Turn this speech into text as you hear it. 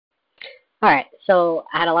Alright, so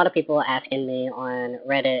I had a lot of people asking me on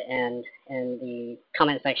Reddit and in the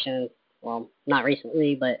comment section, well, not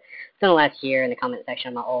recently, but it's in the last year in the comment section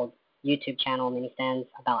of my old YouTube channel, Mini Stands,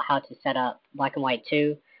 about how to set up Black&White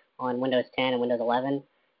 2 on Windows 10 and Windows 11,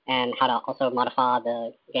 and how to also modify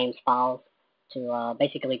the game's files to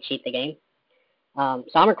basically cheat the game. So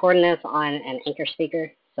I'm recording this on an Anchor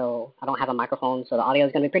speaker, so I don't have a microphone, so the audio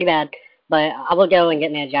is going to be pretty bad, but I will go and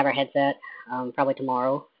get me a Jabber headset probably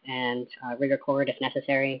tomorrow and re-record if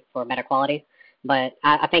necessary for better quality. But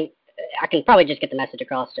I think I can probably just get the message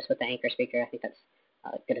across just with the Anchor speaker. I think that's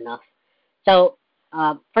good enough. So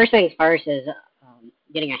first things first is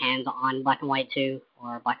getting your hands on Black&White 2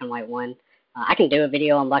 or Black&White 1. I can do a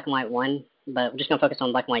video on Black&White 1, but we're just going to focus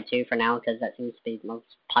on Black&White 2 for now because that seems to be the most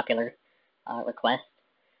popular request.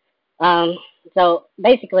 So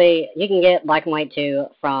basically, you can get Black&White 2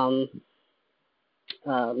 from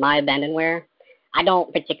My Abandonware. I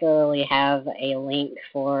don't particularly have a link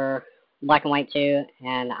for Black&White 2,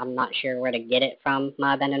 and I'm not sure where to get it from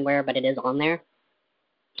My Abandonware, but it is on there.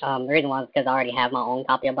 The reason why is because I already have my own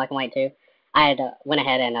copy of Black&White 2. I had went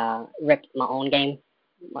ahead and ripped my own game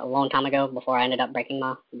a long time ago before I ended up breaking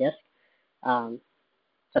my disc. So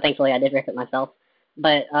thankfully I did rip it myself.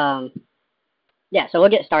 But yeah, so we'll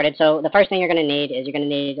get started. So the first thing you're going to need is you're going to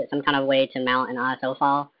need some kind of way to mount an ISO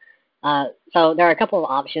file. So there are a couple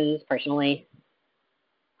of options. Personally,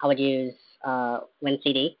 I would use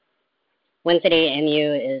WinCD. WinCD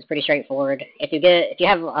MU is pretty straightforward. If you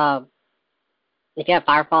have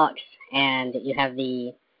Firefox and you have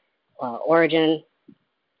the Origin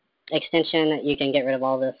extension, you can get rid of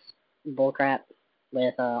all this bullcrap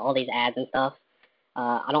with all these ads and stuff.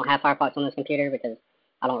 I don't have Firefox on this computer because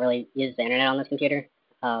I don't really use the internet on this computer.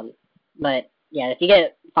 But yeah, if you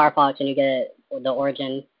get Firefox and you get the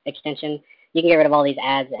Origin extension, you can get rid of all these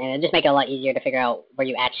ads, and it just make it a lot easier to figure out where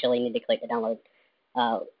you actually need to click to download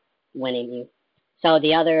WinMU. So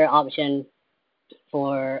the other option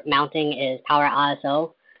for mounting is Power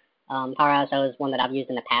ISO. Power ISO is one that I've used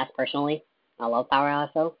in the past personally. I love Power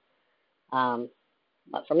ISO.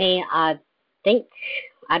 But for me, I think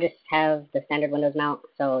I just have the standard Windows mount.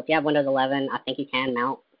 So if you have Windows 11, I think you can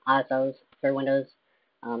mount ISOs for Windows.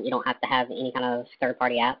 You don't have to have any kind of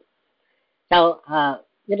third-party app. So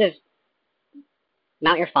you just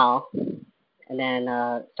mount your file and then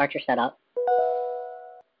start your setup.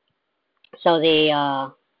 So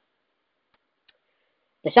the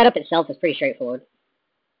setup itself is pretty straightforward.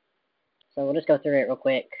 So we'll just go through it real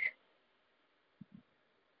quick.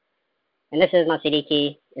 And this is my CD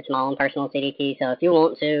key. It's my own personal CD key, so if you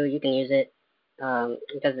want to, you can use it,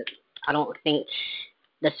 because I don't think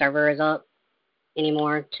the server is up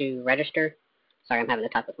anymore to register. Sorry, I'm having to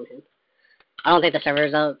type with my hand. I don't think the server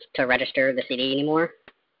is up to register the CD anymore,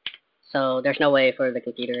 so there's no way for the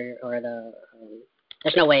computer or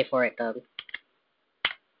there's no way for it to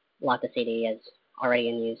lock the CD as already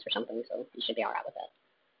in use or something, so you should be alright with that.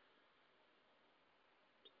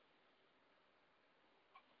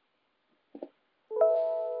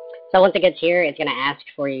 So once it gets here, it's going to ask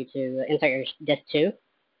for you to insert your disk 2.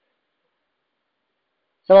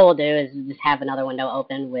 So what we'll do is just have another window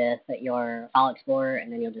open with your File Explorer,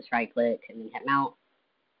 and then you'll just right-click and then hit Mount.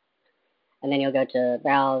 And then you'll go to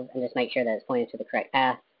Browse and just make sure that it's pointing to the correct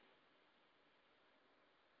path.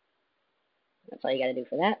 That's all you got to do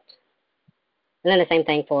for that. And then the same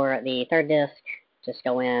thing for the third disk. Just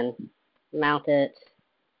go in, mount it,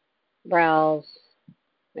 browse,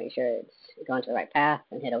 make sure it's going to the right path,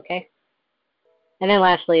 and hit OK. And then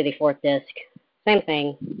lastly, the fourth disk, same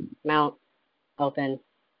thing, mount, open,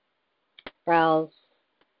 browse,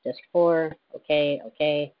 disk 4, OK,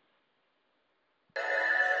 OK.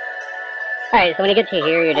 Alright, so when you get to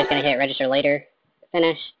here, you're just going to hit register later,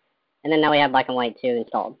 finish, and then now we have Black&White 2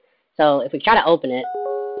 installed. So if we try to open it,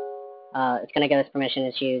 it's going to give us permission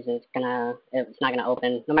issues, and it's not going to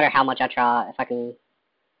open, no matter how much I try. If I can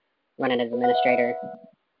run it as administrator,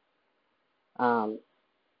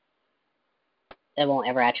 it won't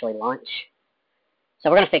ever actually launch. So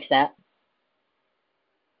we're going to fix that.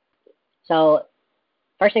 So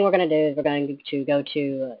first thing we're going to do is we're going to go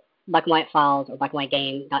to Black&White Files or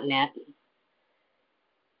blackandwhitegame.net.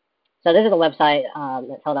 So this is a website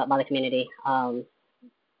that's held up by the community.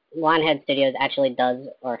 Lionhead Studios actually does,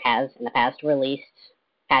 or has in the past, released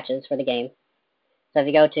patches for the game. So if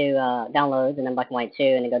you go to Downloads and then Black&White 2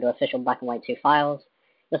 and then go to Official Black&White 2 Files,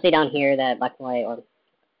 you'll see down here that Black&White, or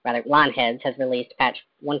rather Lionheads, has released patch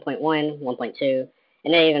 1.1, 1.2,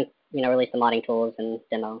 and they even released the modding tools and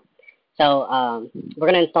demo. So we're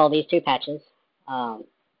going to install these two patches. I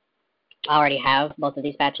already have both of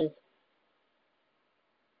these patches.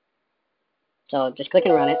 So just click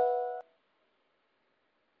and run it.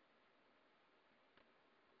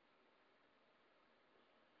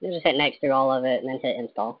 just hit next through all of it and then hit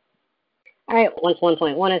install. Alright, once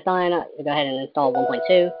 1.1 is done, we'll go ahead and install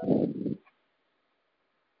 1.2.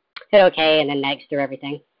 Hit OK and then next through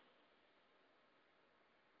everything.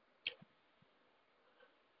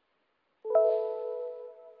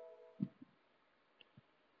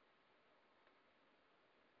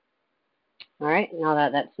 Alright, now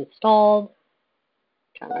that that's installed,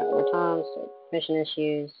 try to run it one more time, so permission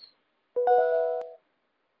issues.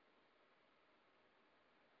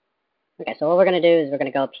 Okay, so what we're going to do is we're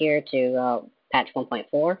going to go up here to patch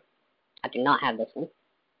 1.4. I do not have this one.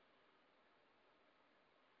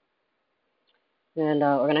 And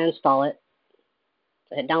we're going to install it.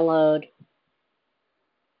 So hit download.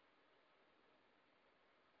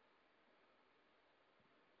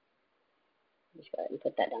 Just go ahead and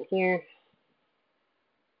put that down here.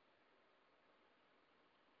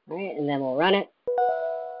 Alright, and then we'll run it.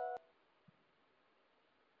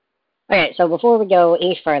 Okay, so before we go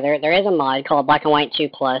any further, there is a mod called Black&White 2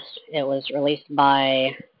 Plus. It was released by,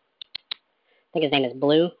 I think his name is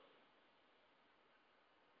Blue.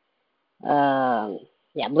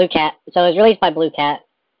 Yeah, Blue Cat. So it was released by Blue Cat.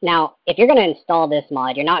 Now, if you're going to install this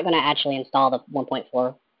mod, you're not going to actually install the 1.4.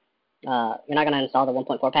 You're not going to install the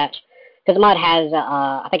 1.4 patch. Because the mod has,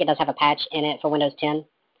 I think it does have a patch in it for Windows 10.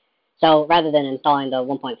 So rather than installing the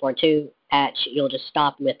 1.42 patch, you'll just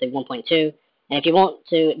stop with the 1.2. And if you want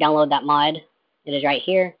to download that mod, it is right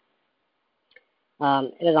here.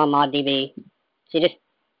 It is on ModDB. So you just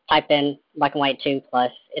type in Black&White 2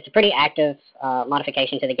 Plus. It's a pretty active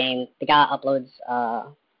modification to the game. The guy uploads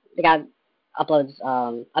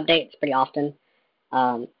updates pretty often.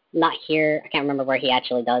 Not here. I can't remember where he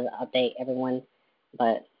actually does update everyone.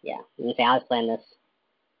 But yeah, you can see I was playing this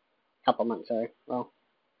a couple months or, well,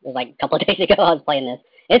 it was like a couple of days ago I was playing this.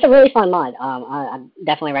 It's a really fun mod. I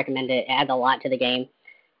definitely recommend it. It adds a lot to the game.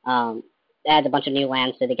 It adds a bunch of new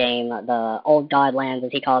lands to the game. The Old God lands,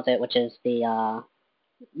 as he calls it, which is the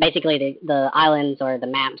basically the islands or the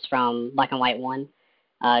maps from Black&White 1,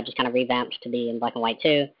 just kind of revamped to be in Black&White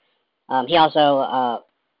 2. He also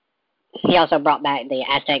brought back the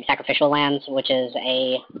Aztec sacrificial lands, which is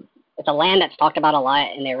it's a land that's talked about a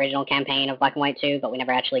lot in the original campaign of Black&White 2, but we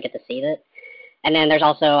never actually get to see it. And then there's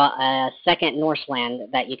also a second Norse land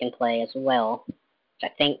that you can play as well, which I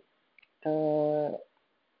think, I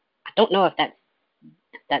don't know if that's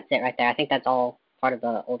it right there. I think that's all part of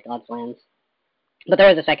the Old Gods lands. But there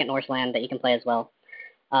is a second Norse land that you can play as well.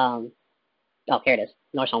 Oh, here it is,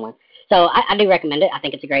 Norse Homeland. So I do recommend it. I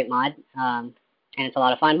think it's a great mod, and it's a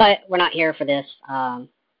lot of fun. But we're not here for this.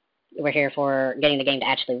 We're here for getting the game to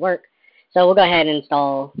actually work. So we'll go ahead and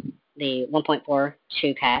install the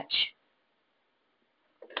 1.42 patch.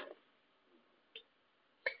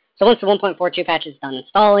 So once the 1.42 patch is done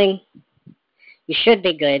installing, you should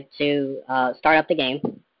be good to start up the game.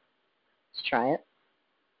 Let's try it.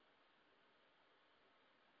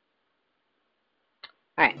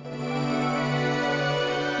 Alright.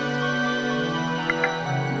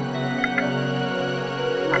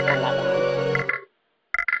 I'll turn that down.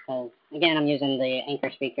 Because, again, I'm using the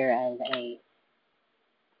Anchor speaker as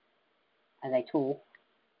a tool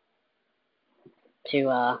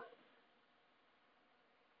to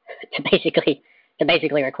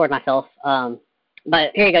basically record myself.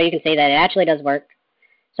 But here you go, you can see that it actually does work.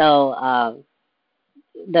 So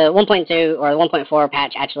the 1.2 or the 1.4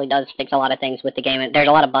 patch actually does fix a lot of things with the game. There's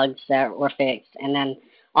a lot of bugs that were fixed, and then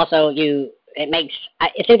also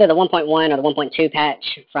it's either the 1.1 or the 1.2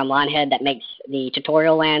 patch from Lionhead that makes the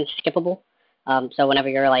tutorial land skippable. So whenever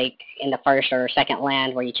you're like in the first or second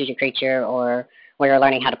land where you choose your creature or where you're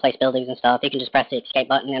learning how to place buildings and stuff, you can just press the escape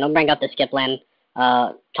button and it'll bring up the skip land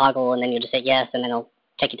toggle, and then you just hit yes, and then it'll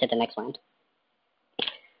take you to the next land.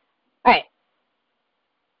 Alright.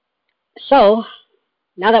 So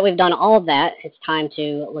now that we've done all of that, it's time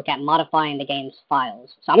to look at modifying the game's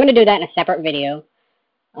files. So I'm going to do that in a separate video,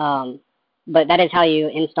 but that is how you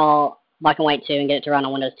install Black&White 2 and get it to run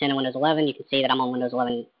on Windows 10 and Windows 11. You can see that I'm on Windows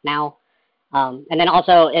 11 now. And then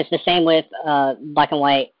also, it's the same with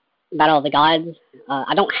Black&White Battle of the Gods.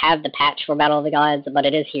 I don't have the patch for Battle of the Gods, but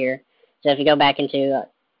it is here. So if you go back into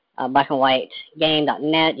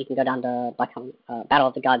blackandwhitegame.net, you can go down to Battle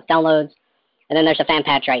of the Gods downloads. And then there's a fan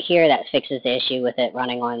patch right here that fixes the issue with it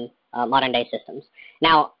running on modern day systems.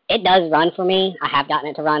 Now, it does run for me. I have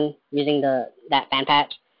gotten it to run using that fan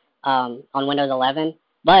patch on Windows 11.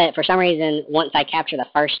 But for some reason, once I capture the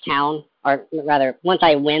first town, or rather, once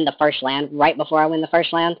I win the first land, right before I win the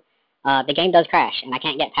first land, the game does crash, and I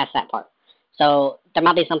can't get past that part. So there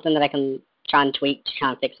might be something that I can try and tweak to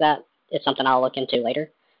try and fix that. It's something I'll look into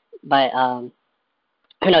later. But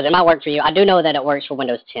who knows, it might work for you. I do know that it works for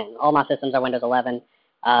Windows 10. All my systems are Windows 11.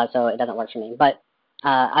 so it doesn't work for me. But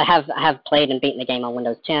I have played and beaten the game on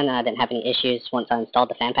Windows 10, and I didn't have any issues once I installed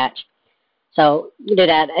the fan patch. So you do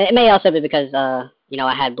that. It may also be because I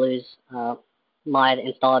had Blue's mod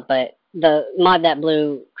installed, but the mod that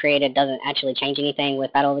Blue created doesn't actually change anything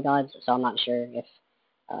with Battle of the Gods, so I'm not sure if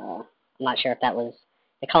that was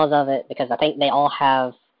the cause of it, because I think they all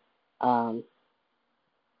have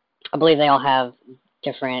I believe they all have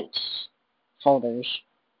different folders,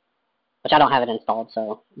 which I don't have it installed.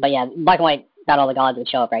 So, but yeah, Black and White Battle of the Gods would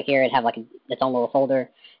show up right here. It'd have like its own little folder,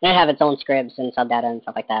 and it'd have its own scripts and subdata and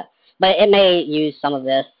stuff like that. But it may use some of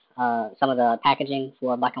this, some of the packaging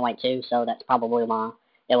for Black and White too. So that's probably why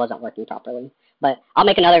it wasn't working properly. But I'll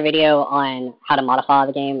make another video on how to modify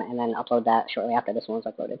the game and then upload that shortly after this one's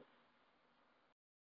uploaded.